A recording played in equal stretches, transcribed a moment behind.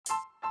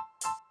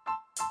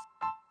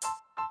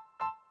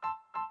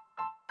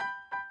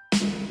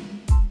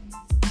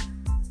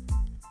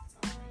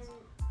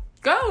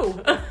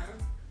Go.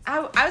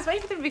 I was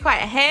waiting for them to be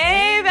quiet.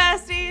 Hey,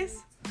 besties.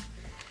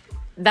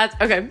 That's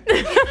okay.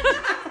 Is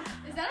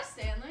that a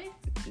Stanley?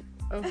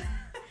 Oh.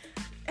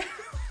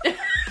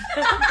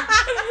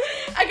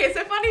 Okay,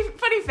 so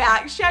funny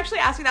fact. She actually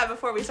asked me that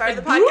before we started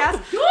the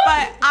podcast,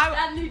 but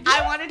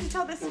I wanted to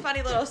tell this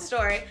funny little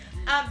story.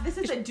 This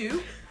is a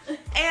dupe,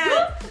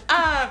 and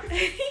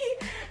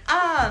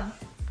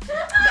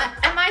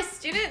and my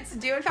students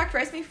do in fact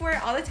race me for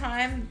it all the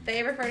time.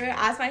 They refer to it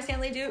as my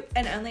Stanley dupe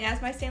and only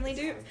as my Stanley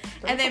dupe.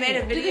 And they made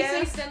a video. Did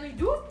they say Stanley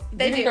dupe?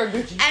 They do.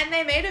 And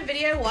they made a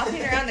video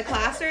walking around the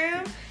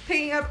classroom,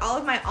 picking up all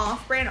of my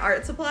off-brand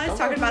art supplies,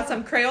 talking about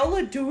some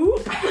Crayola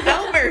dupe,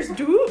 Elmer's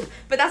dupe.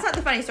 But that's not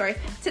the funny story.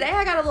 Today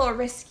I got a little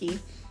risky,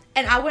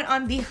 and I went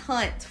on the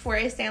hunt for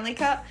a Stanley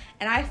Cup,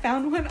 and I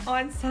found one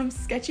on some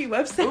sketchy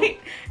website,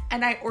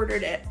 and I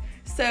ordered it.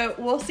 So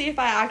we'll see if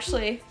I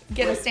actually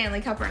get a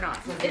Stanley Cup or not.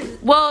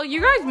 Well,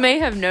 you guys may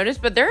have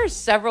noticed, but there are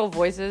several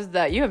voices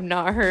that you have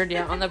not heard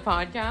yet on the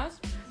podcast.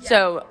 Yeah.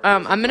 So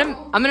I'm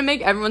gonna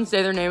make everyone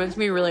say their name. It's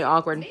gonna be really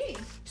awkward.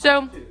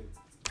 So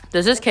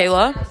this is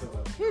Kayla.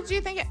 Who do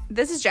you think?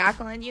 This is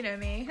Jacqueline. You know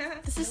me.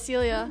 This is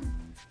Celia.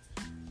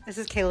 This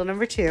is Kayla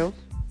number 2.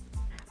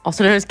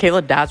 Also known as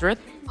Kayla Dazrith.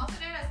 Also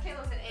known as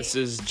Kayla with an 8. This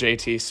is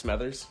JT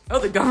Smethers. Oh,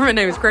 the government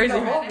name is crazy.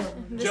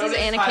 This is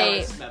Anna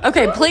Kate.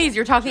 Okay, please,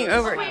 you're talking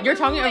over your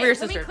Let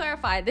sister. me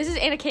clarify. This is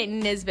Anna Kate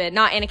Nisbet,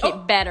 not Anna Kate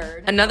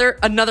Beddard.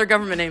 Another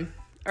government name.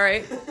 All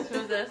right.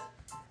 Who's this?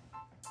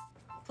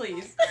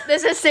 Please.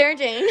 This is Sarah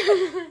Jane.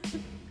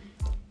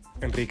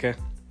 Enrique.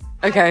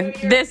 Okay.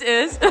 This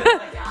is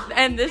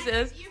and this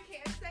is You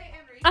can't say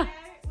Enrique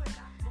without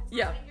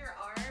yeah. rolling your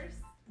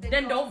R's.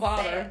 Then don't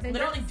bother. say it. Then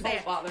Literally say don't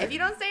it. bother. If you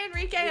don't say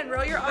Enrique and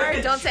roll your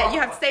R, don't say it. You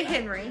have to say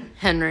Henry.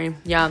 Henry,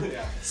 yeah.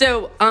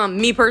 So,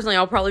 me personally,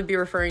 I'll probably be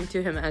referring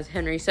to him as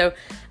Henry. So,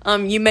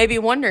 you may be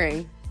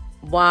wondering,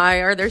 why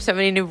are there so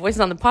many new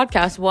voices on the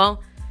podcast?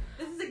 Well,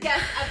 This is a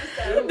guest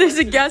episode. there's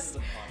a guest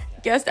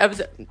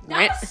episode.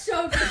 That was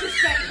so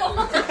disrespectful.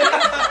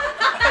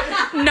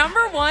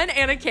 Number 1,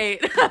 Anna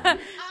Kate.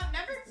 Number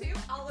 2,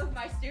 all of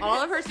my students.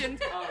 All of her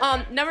students.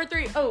 Number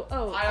 3,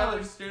 Hi,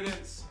 other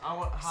students.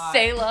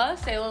 Hi.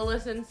 Sayla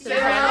listens to the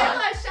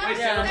Shout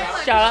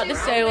podcast. Shout out to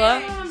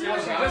Sayla.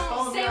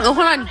 Oh,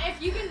 hold on.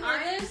 If you can do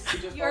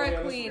this, you're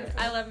a queen.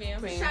 I love you.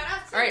 Shout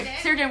out to All right, Nick.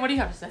 Sarah Jane, what do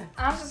you have to say?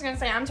 I was just gonna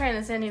say I'm turning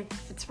this in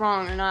if it's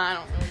wrong or not. I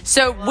don't know.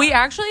 So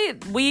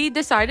we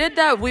decided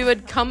that we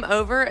would come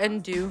over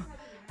and do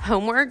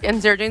homework,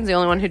 and Sarah Jane's the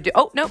only one who do.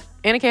 Oh no,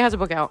 Anna Kay has a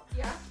book out.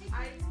 Yeah.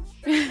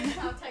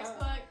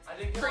 Textbook.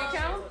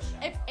 Pre-count.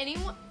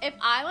 If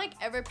I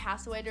ever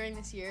pass away during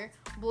this year,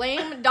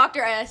 blame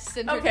Dr. S.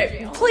 And put her in Okay,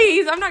 jail.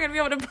 please, I'm not gonna be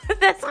able to put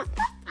this on.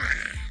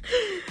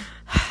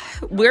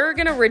 We're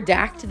gonna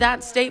redact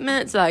that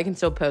statement so that I can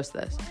still post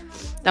this.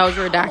 That was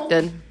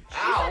redacted.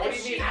 Ow, what do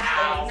you mean,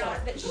 ow?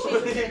 That she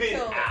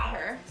killed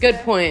her. Good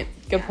point.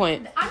 Good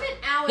point. I'm an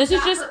owl. This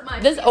is just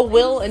a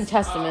will and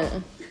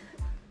testament.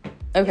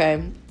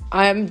 Okay,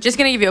 I'm just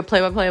gonna give you a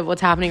play-by-play of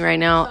what's happening right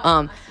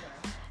now.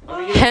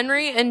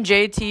 Henry and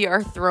JT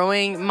are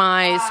throwing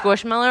my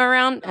squishmallow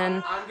around,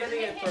 and I'm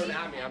getting it thrown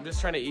at me. I'm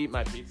just trying to eat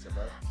my pizza,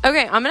 bro.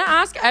 okay, I'm gonna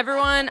ask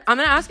everyone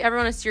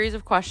a series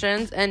of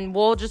questions, and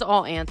we'll just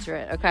all answer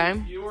it.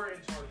 Okay. You were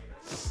in charge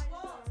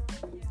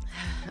of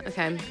it.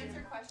 Okay.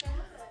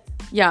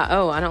 Yeah.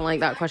 Oh, I don't like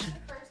that question.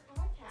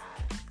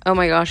 Oh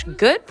my gosh.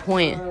 Good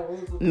point.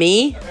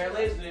 Me?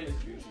 Apparently his name is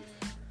Gucci.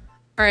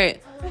 All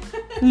right.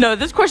 No,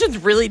 this question's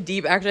really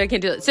deep. Actually, I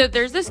can't do it. So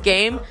there's this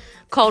game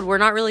called We're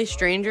Not Really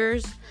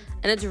Strangers,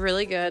 and it's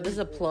really good. This is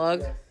a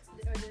plug.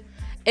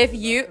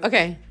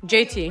 Okay,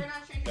 JT. We're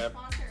not strangers,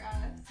 sponsor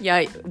us.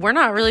 Yeah, We're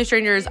Not Really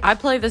Strangers. I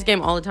play this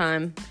game all the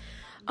time.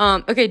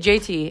 Okay,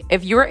 JT,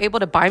 if you were able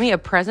to buy me a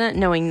present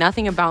knowing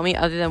nothing about me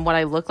other than what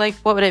I look like,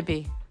 what would it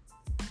be?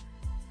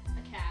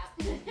 A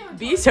cat.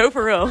 Be so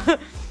for real.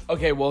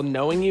 Okay, well,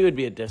 knowing you would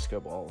be a disco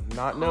ball.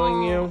 Not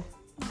knowing you,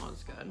 Oh,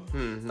 that's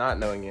good. not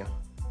knowing you.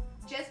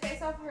 Just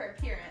based off of her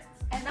appearance.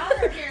 And not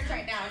her appearance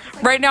right now. It's just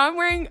like Right now I'm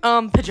wearing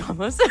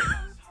pajamas.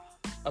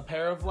 A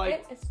pair of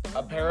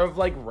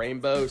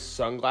rainbow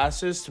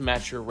sunglasses to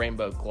match your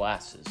rainbow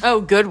glasses. Oh,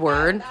 good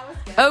word. that was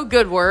good. Oh,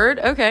 good word.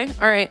 Okay.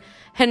 All right.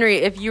 Henry,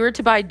 if you were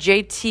to buy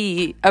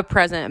JT a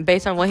present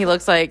based on what he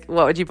looks like,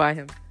 what would you buy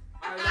him?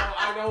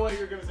 I know what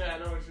you're gonna say.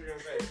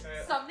 Say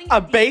it. Something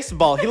A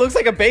baseball. He looks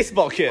like a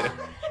baseball kid.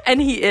 And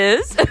he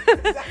is.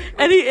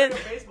 And he is.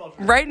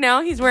 Right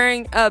now he's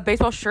wearing a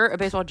baseball shirt, a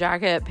baseball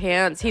jacket,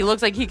 pants. He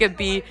looks like he could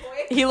be.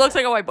 He looks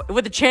like a white boy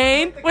with a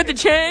chain. With the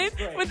chain.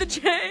 With the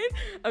chain.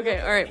 Okay.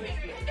 All right.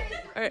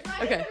 All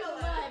right. Okay.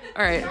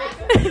 All right.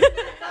 You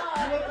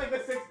look like the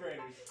 6th graders.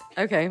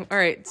 Okay, all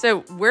right.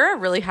 So we're a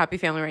really happy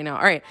family right now.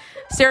 All right,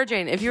 Sarah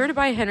Jane, if you were to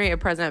buy Henry a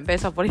present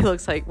based off what he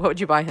looks like, what would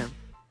you buy him?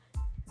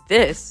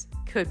 This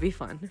could be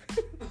fun.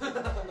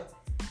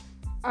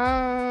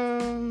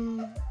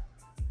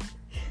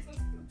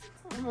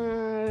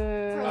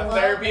 A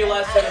therapy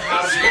lesson of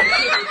how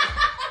to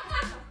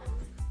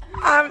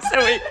I'm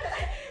so weak.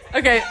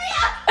 Okay.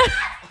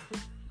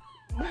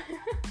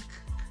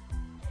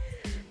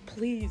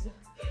 Please.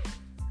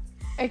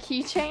 A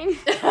keychain.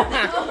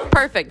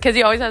 Perfect, because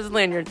he always has his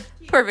lanyard.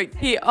 Perfect.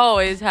 He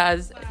always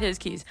has his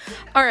keys.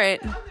 All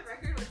right. On the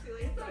record, what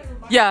Celia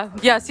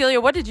said. Yeah,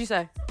 Celia, what did you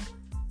say?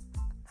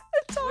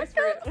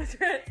 Whisper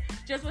it.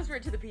 Just whisper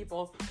it to the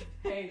people.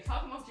 Hey,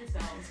 talk amongst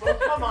yourselves. Oh,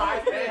 come on.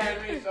 Hey,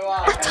 Henry, so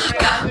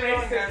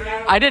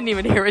I didn't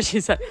even hear what she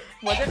said.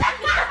 Was it?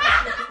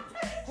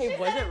 Hey,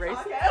 was it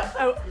racist?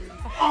 Oh.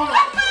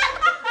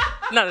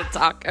 Not a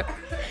taco.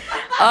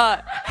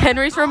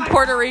 Henry's from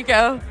Puerto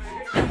Rico.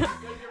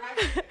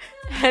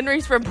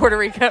 Henry's from Puerto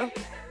Rico.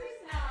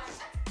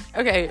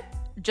 Okay,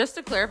 just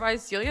to clarify,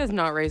 Celia is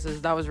not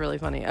racist. That was really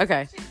funny.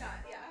 Okay.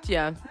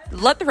 Yeah.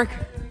 Let the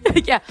record.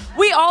 Yeah.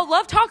 We all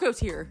love tacos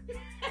here.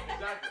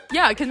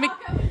 Yeah, because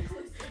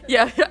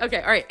yeah.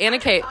 Okay. All right. Anna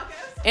Kate,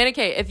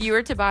 if you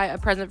were to buy a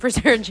present for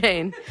Sarah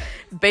Jane,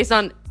 based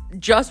on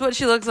just what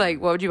she looks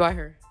like, what would you buy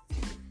her?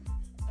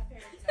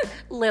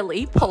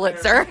 Lily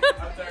Pulitzer.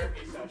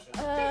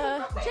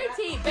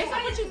 JT, based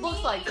on what she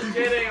looks like. I'm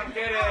kidding.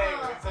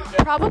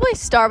 Probably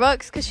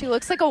Starbucks because she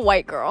looks like a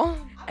white girl.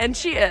 And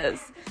she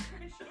is.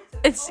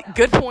 It's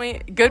good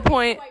point. Good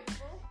point.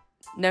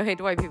 No hate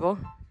to white people.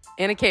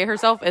 Anna Kate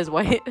herself is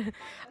white.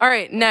 All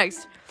right,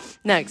 next.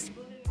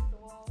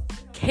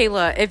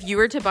 Kayla, if you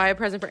were to buy a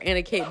present for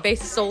Anna Kate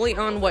based solely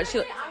on what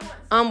she...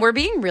 we're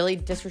being really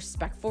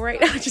disrespectful right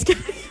now. Just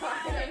kidding.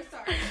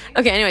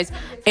 Okay, anyways.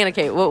 Anna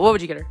Kate, what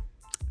would you get her?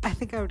 I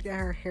think I would get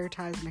her hair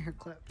ties and a hair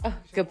clip. Oh,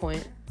 good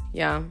point.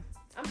 Yeah.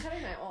 I'm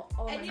cutting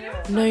all And you know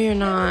what's No, you're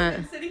not.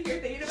 I'm sitting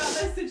here thinking about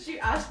this since you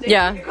asked Dave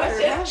Yeah. the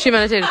question. She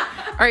meditated.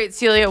 All right,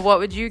 Celia, what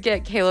would you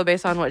get Kayla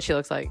based on what she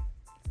looks like?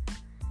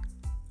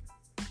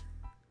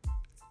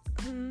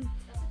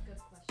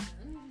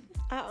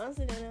 I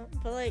honestly don't know,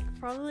 but like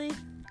probably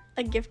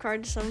a gift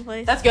card to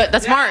someplace. That's good.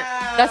 That's smart.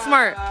 That's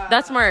smart.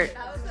 That's smart.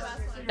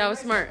 That was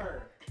smart.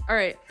 All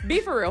right, be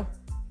for real.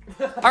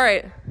 All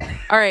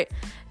right,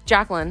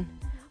 Jacqueline,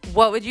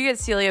 what would you get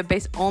Celia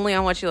based only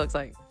on what she looks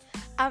like?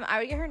 I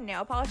would get her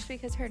nail polish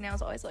because her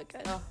nails always look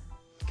good.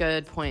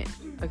 Good point.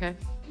 Okay.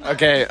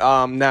 Okay,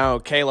 now,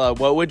 Kayla,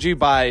 what would you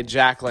buy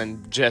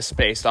Jacqueline just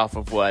based off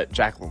of what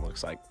Jacqueline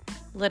looks like?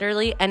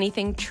 Literally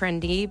anything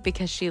trendy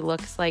because she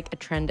looks like a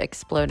trend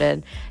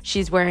exploded.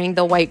 She's wearing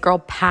the white girl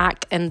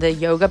pack and the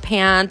yoga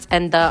pants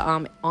and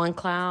the on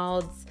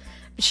clouds.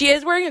 She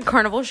is wearing a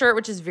carnival shirt,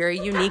 which is very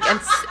unique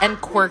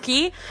and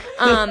quirky.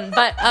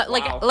 But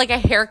like a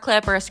hair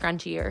clip or a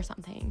scrunchie or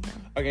something.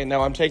 Okay,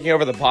 now I'm taking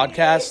over the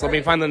podcast. Let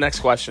me find the next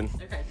question.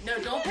 Okay. No,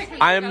 don't pick me.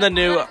 I am the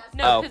new...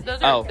 No, because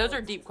those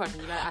are deep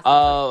questions. You gotta ask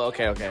Oh,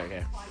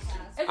 okay.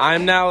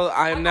 I'm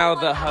now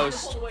the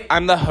host.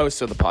 I'm the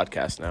host of the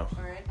podcast now.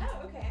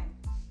 Oh, okay.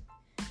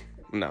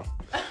 No.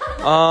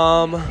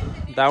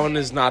 That one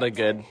is not a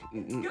good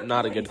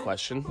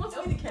question.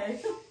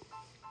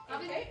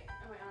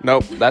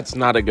 Nope, that's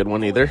not a good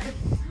one either.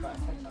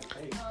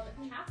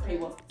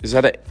 Is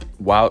that a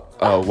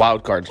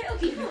wild card?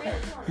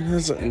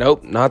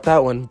 Nope, not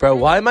that one, bro.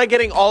 Why am I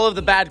getting all of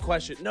the bad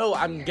questions? No,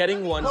 I'm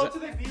getting ones. Go to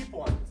the deep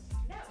one.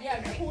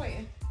 Yeah, good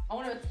point. I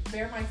want to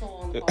bare my soul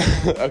on the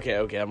podcast.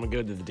 Okay, I'm gonna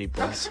go to the deep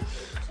ones.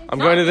 I'm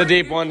going to the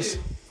deep ones.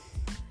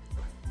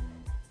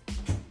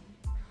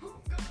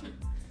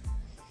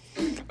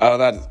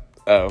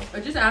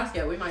 Just ask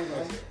it. We might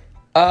as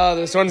well.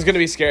 This one's gonna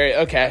be scary.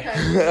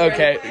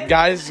 Okay.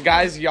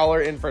 Guys, y'all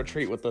are in for a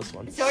treat with this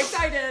one. So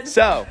excited.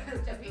 So,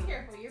 Just be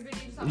careful. Your video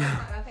just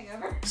knocked nothing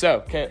over.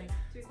 okay.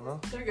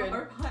 They're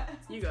good.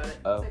 You got it.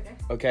 Oh,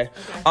 okay.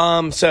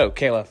 So,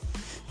 Kayla.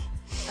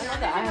 I know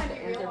that I have to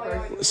answer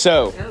first.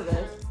 So, I know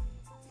this.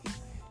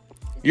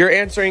 you're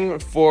answering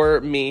for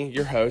me,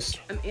 your host,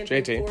 I'm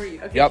answering JT. for you.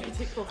 Okay, Yep.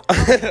 JT, cool.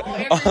 I'll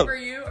answer for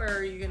you, or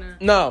are you gonna?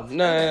 No.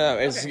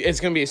 It's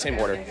gonna be the same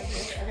order.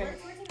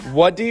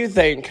 What do you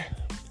think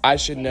I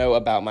should know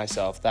about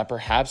myself that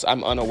perhaps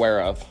I'm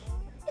unaware of?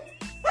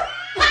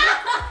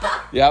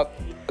 Yep.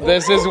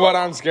 This is what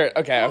I'm scared.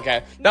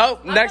 Okay.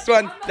 Nope. Next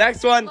one.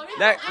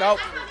 Nope.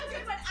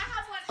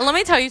 Let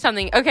me tell you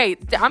something. Okay,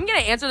 I'm gonna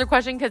answer the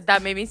question because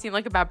that made me seem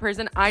like a bad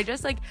person. I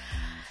just it's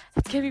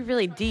gonna be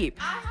really deep.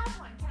 I have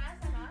one. Can I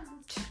say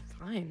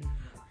mine? Fine.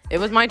 It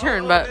was my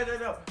turn, but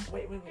No.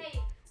 Wait.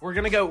 We're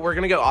gonna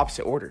go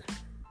opposite order.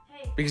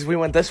 Because we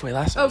went this way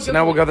last time. Oh, So good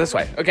now we'll point. go this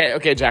way.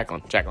 Okay,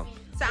 Jacqueline. So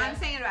I'm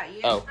saying about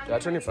you. Oh, did I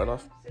turn your phone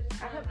off?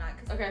 I hope not.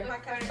 'Cause Okay. my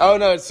code- Oh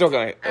no, it's still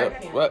going.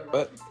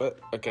 What?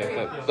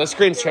 Okay, the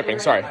screen's tripping.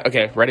 Sorry.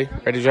 Okay, ready,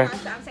 Jack?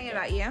 So I'm saying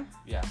about you.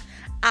 Yeah.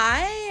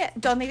 I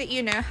don't think that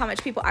you know how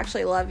much people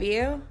actually love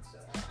you.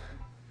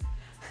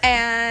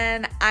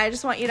 And I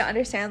just want you to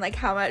understand like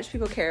how much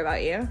people care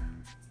about you.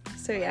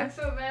 So yeah.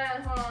 So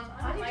bad. Hold on.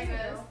 I don't like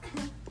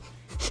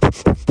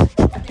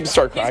this.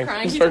 Start crying.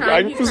 crying, Start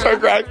crying. I'm being so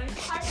real.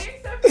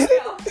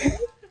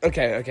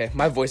 Okay.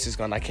 My voice is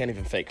gone. I can't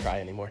even fake cry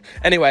anymore.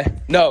 Anyway,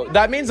 no,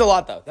 that means a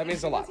lot though. That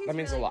means a lot. That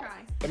means a lot.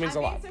 That means a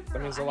lot.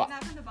 That means a lot.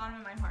 That's from the bottom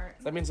of my heart.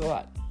 That means a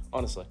lot.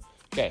 Honestly.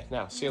 Okay,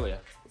 now Celia,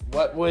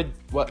 what?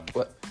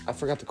 I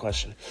forgot the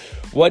question.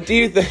 What do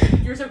you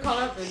think? you're so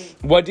caught up in.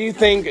 What do you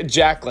think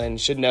Jacqueline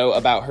should know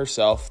about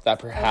herself that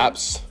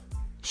perhaps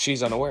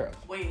she's unaware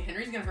of? Wait,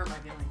 Henry's gonna hurt my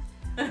feelings.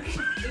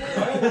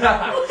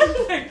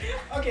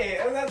 Okay,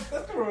 that's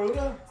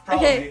Corona.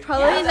 Okay,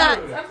 probably that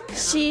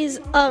she's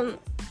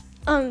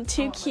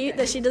too cute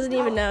that she doesn't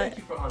even know it.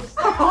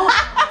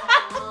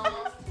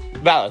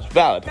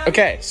 Valid.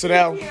 Okay, so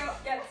now,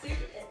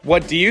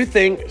 what do you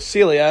think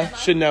Celia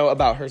should know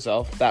about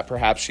herself that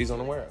perhaps she's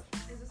unaware of?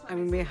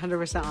 I'm gonna be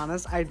 100%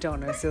 honest. I don't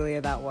know Celia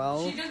that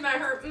well. She just met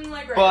her,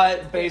 like, right.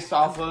 But based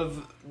off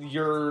of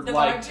your, The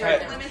like,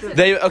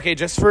 vibe,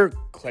 just for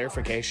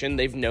clarification,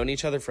 they've known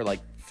each other for, like,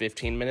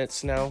 15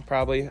 minutes now,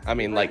 probably. I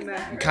mean, like,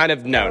 kind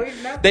of known.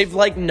 They've,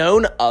 like,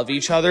 known of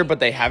each other, but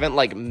they haven't,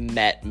 like,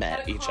 met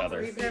each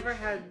other. We've never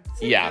had.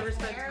 Yeah. Never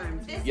spent time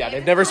together. Yeah,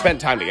 they've never spent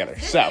time together,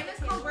 This so. game is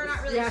called We're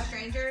Not Really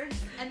Strangers,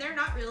 and they're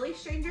not really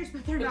strangers,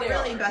 but they're not they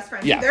really are. best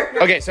friends Yeah.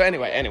 either. Okay, so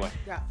anyway.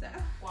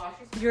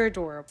 You're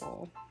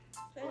adorable.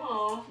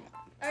 I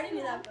already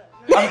knew that, but.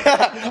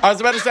 I was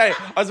about to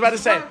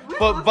say,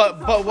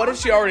 but what if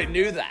she already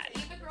knew that?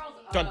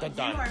 Dun dun You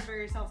dun. are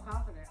very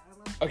self-confident.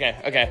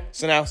 Okay.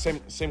 So now,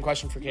 same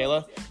question for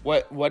Kayla.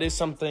 What is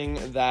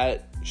something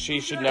that she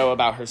should know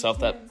about herself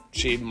that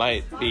she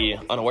might be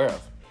unaware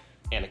of?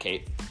 Anna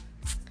Kate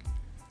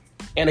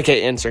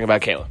answering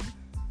about Kayla.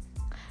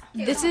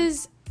 This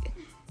is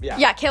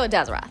Yeah. Kayla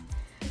Dazarath.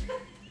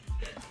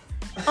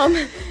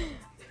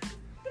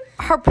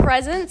 Her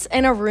presence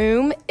in a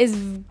room is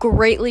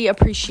greatly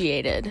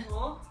appreciated.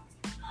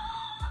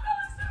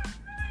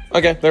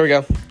 Okay, there we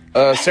go.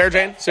 Sarah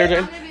Jane.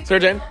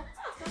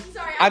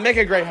 I make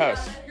a great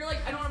host. You're like,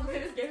 I don't want to play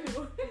this game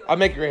anymore. I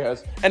make a great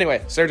host.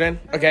 Anyway, Sarah Jane.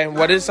 Okay,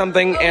 what is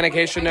something Anna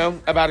Kate should know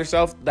about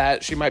herself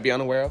that she might be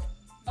unaware of?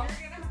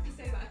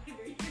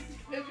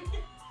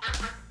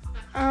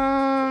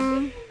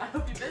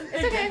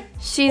 It's okay.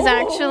 She's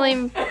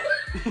actually.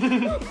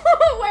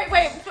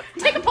 Wait.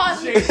 Take a pause.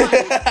 Pause the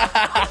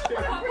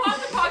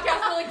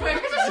podcast really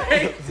quick.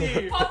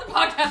 Pause the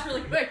podcast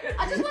really quick.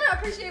 I just want to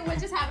appreciate what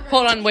just happened.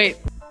 Hold on, wait.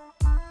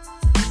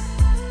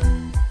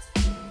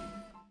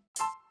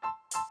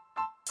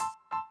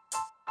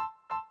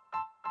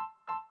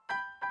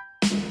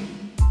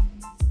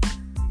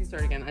 You can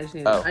start again. I just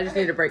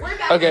need a break.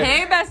 Okay.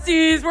 Hey,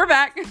 besties, we're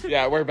back.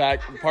 Yeah, we're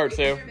back. Part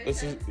 2.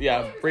 This is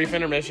brief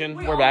intermission.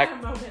 We're back.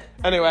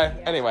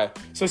 Anyway.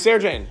 So Sarah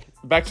Jane,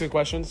 back to the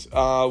questions.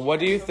 What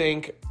do you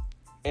think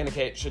Anna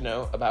Kate should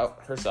know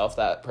about herself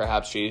that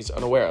perhaps she's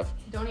unaware of?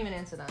 Don't even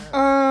answer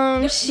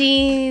that.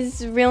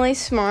 She's really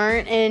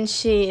smart and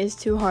she is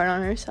too hard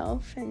on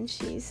herself and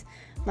she's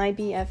my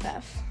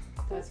BFF.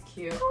 That's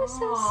cute.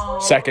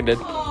 Seconded.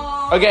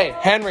 Okay,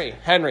 Henry,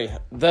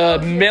 the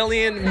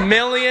million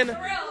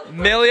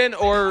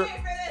or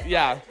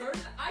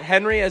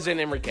Henry as in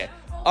Enrique.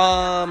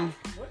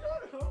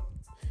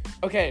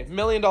 Okay, $1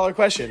 million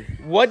question.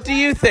 What do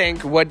you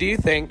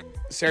think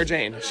Sarah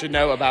Jane should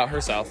know about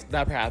herself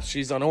that perhaps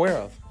she's unaware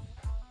of?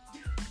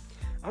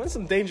 I'm in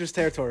some dangerous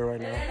territory right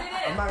now.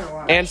 I'm not gonna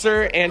lie.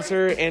 Answer.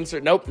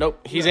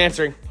 Nope. He's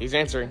answering.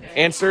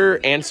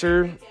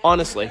 Answer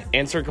honestly.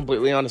 Answer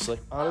completely honestly.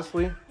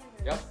 Honestly.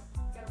 Yep.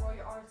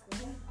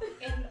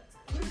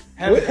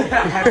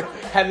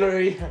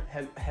 Henry.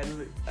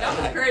 That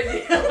was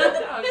crazy.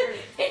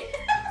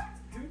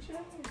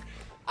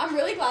 I'm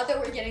really glad that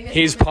we're getting this.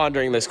 He's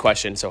pondering this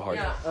question so hard.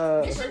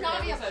 It should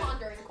not be a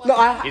pondering question.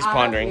 No, He's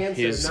pondering.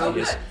 He's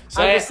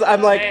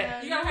I'm like.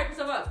 You gotta hype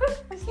yourself up.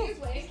 He's waiting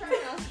for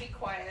everyone else to be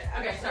quiet.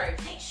 Okay, sorry.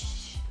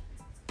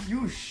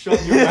 You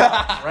shut your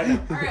mouth right now.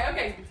 Alright,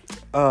 okay.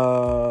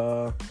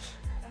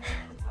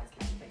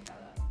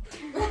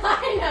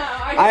 I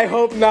know. I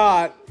hope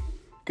not,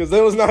 because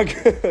that was not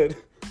good.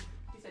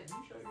 He said, you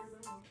show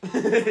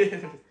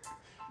your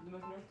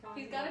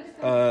He's got a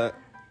different.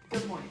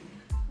 Good point.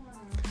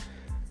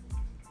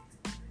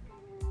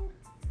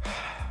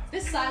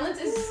 This silence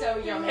is so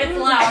yummy. It's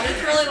loud.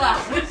 It's really loud.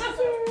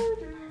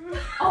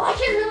 All I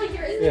can really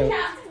hear is the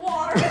cat's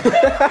water.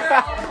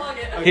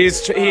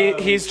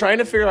 He's trying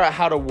to figure out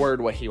how to word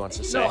what he wants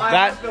to say.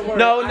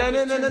 No.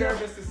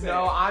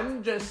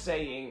 I'm just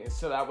saying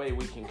so that way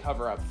we can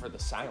cover up for the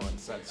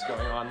silence that's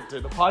going on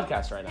through the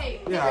podcast right now.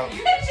 Yeah.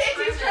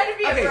 He's trying to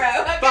be a Okay, bro.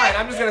 fine.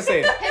 I'm just gonna say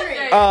it.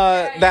 Henry.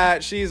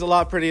 That she's a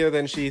lot prettier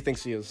than she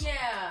thinks she is. Yeah.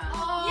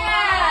 Oh.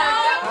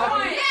 Yeah. Good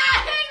point.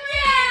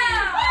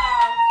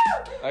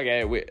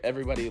 Yeah, Okay,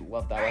 everybody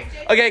loved that one.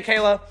 Okay,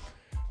 Kayla,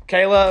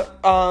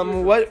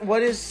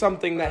 what is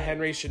something that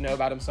Henry should know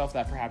about himself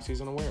that perhaps he's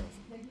unaware of?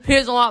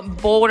 He's a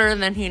lot bolder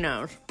than he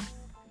knows.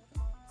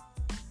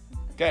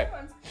 Okay,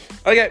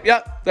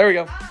 yeah, there we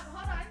go.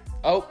 Hold on.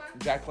 Oh,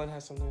 Jacqueline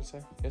has something to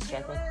say. Yes,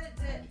 Jacqueline. You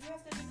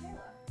have to do Kayla.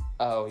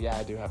 Oh yeah,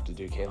 I do have to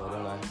do Kayla,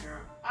 don't I?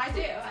 I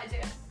do.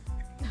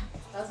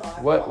 That's all.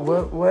 What?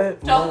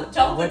 Tell the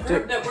what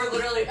group that we're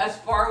literally as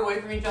far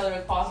away from each other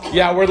as possible.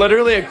 Yeah, we're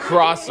literally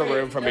across the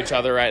room from each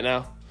other right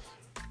now.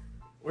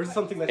 Where's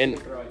something that And- she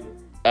can throw at you?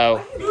 Oh,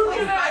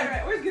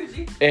 Where's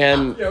Gucci?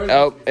 and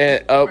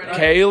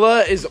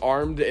Kayla is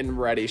armed and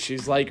ready.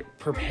 She's like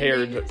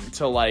prepared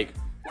to like.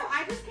 No,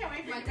 I just can't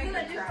wait for you to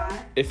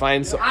If I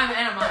insult. I'm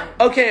Anna.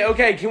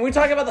 Okay. Can we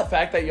talk about the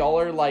fact that y'all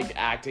are like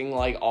acting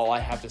like all I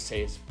have to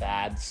say is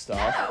bad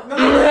stuff?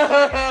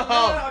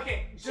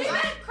 Okay.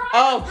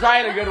 Oh,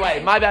 cry in a good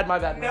way. My bad.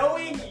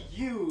 Knowing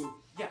you,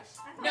 yes.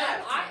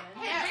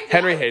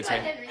 Henry hates me.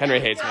 Henry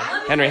hates me.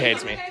 Henry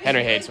hates me.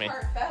 Henry hates me.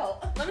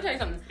 Let me tell you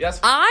something. Yes.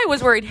 I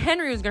was worried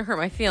Henry was gonna hurt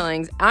my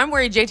feelings. I'm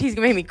worried JT's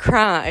gonna make me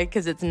cry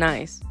because it's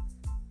nice.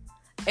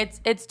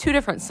 It's two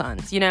different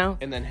sons, you know.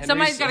 And then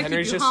somebody's gotta keep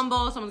you just,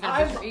 humble. Someone's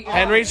gotta push your ego.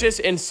 Henry's just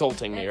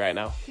insulting me right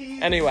now.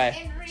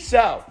 Anyway,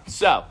 so.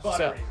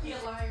 Buttery. You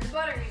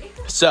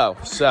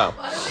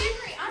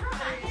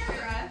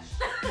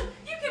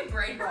can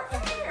braid your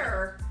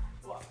hair.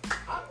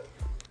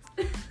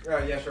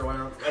 Yeah, sure, why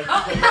not? You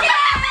don't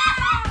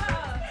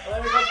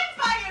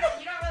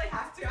really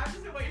have to. I'm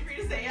just waiting for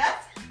you to say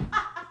yes.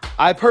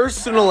 I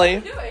personally.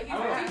 Do it. You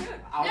can do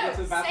it. I'll go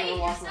to the bathroom and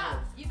wash my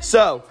hands.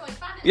 So,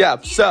 yeah,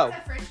 so.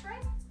 I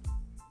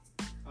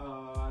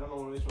don't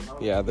know what it is.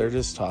 Yeah, they're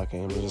just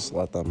talking. We just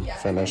let them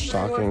finish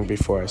talking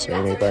before I say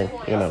anything.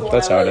 You know,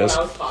 that's how it is.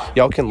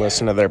 Y'all can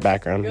listen to their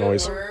background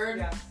noise.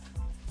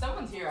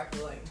 Someone's here, I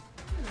feel like.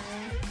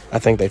 I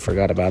think they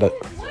forgot about it.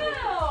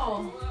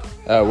 Wow.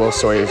 Will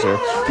Sawyer's here.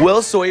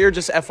 Will Sawyer,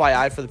 just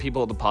FYI for the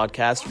people of the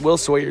podcast, Will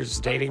Sawyer's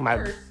dating my...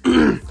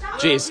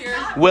 Jeez.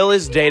 Will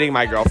is dating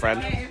my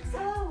girlfriend.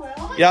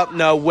 Yep,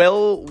 no,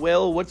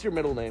 Will, what's your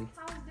middle name?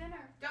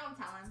 Don't tell him.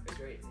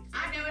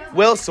 I know it.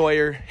 Will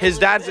Sawyer. His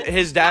dad's...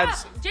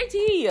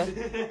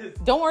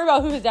 JT. Don't worry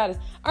about who his dad is.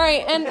 All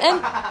right, and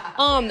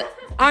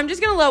I'm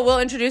just gonna let Will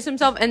introduce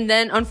himself, and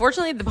then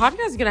unfortunately the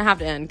podcast is gonna have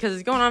to end because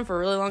it's going on for a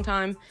really long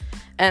time,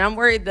 and I'm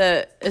worried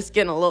that it's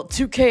getting a little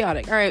too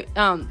chaotic. All right,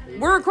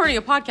 we're recording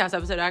a podcast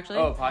episode actually.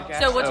 Oh, podcast.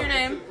 So what's your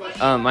name?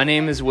 My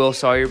name is Will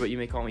Sawyer, but you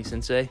may call me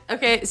Sensei.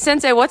 Okay,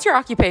 Sensei. What's your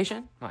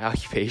occupation? My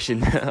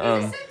occupation.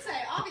 Sensei,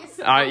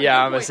 obviously.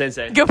 Yeah, I'm a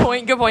sensei. Good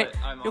point. But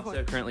I'm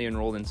also currently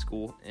enrolled in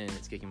school, and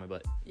it's kicking my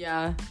butt.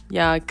 Yeah.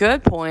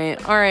 Good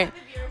point. All right.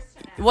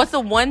 What's the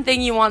one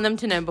thing you want them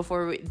to know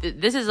before we?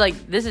 This is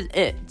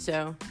it.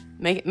 So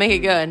make it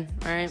good.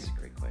 All right. That's a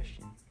great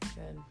question.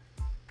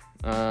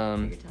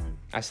 Good.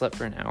 I slept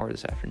for an hour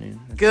this afternoon.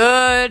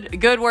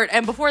 Good word.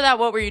 And before that,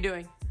 what were you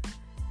doing?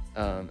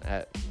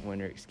 At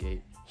Winter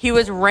Escape. He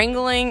was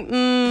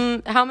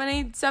wrangling. How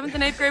many 7th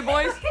and 8th grade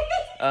boys?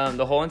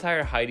 The whole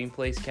entire hiding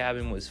place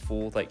cabin was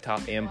full, like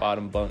top and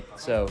bottom bunk.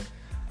 So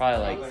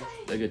probably like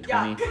a good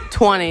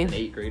 20 and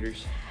 8th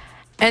graders.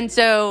 And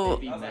so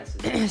It'd be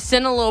messes.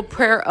 send a little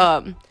prayer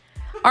up.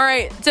 All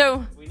right.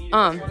 So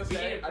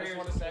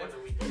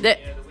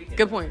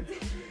good point.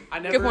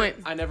 Good point.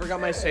 I never got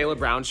my Sailor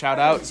Brown shout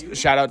out.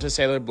 Shout out to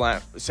Sailor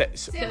Brown. I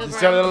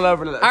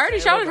already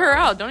shouted her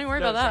out. Don't even worry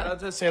about Shout that. out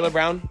to Sailor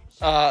Brown.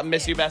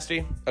 Miss you,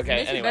 bestie. Okay.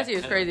 Missy Anyway. Bessie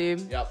is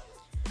crazy. Yep.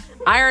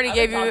 I already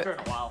gave you.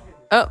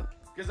 Oh.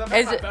 Is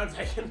it,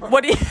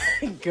 what do you?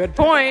 Good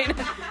point.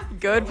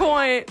 Good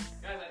point.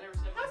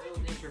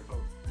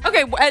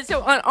 Okay.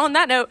 So on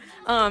that note,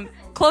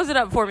 close it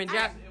up for me,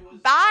 Jack.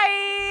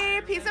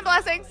 Bye. Peace and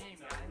blessings.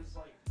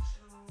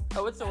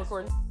 Oh, it's still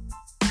recording.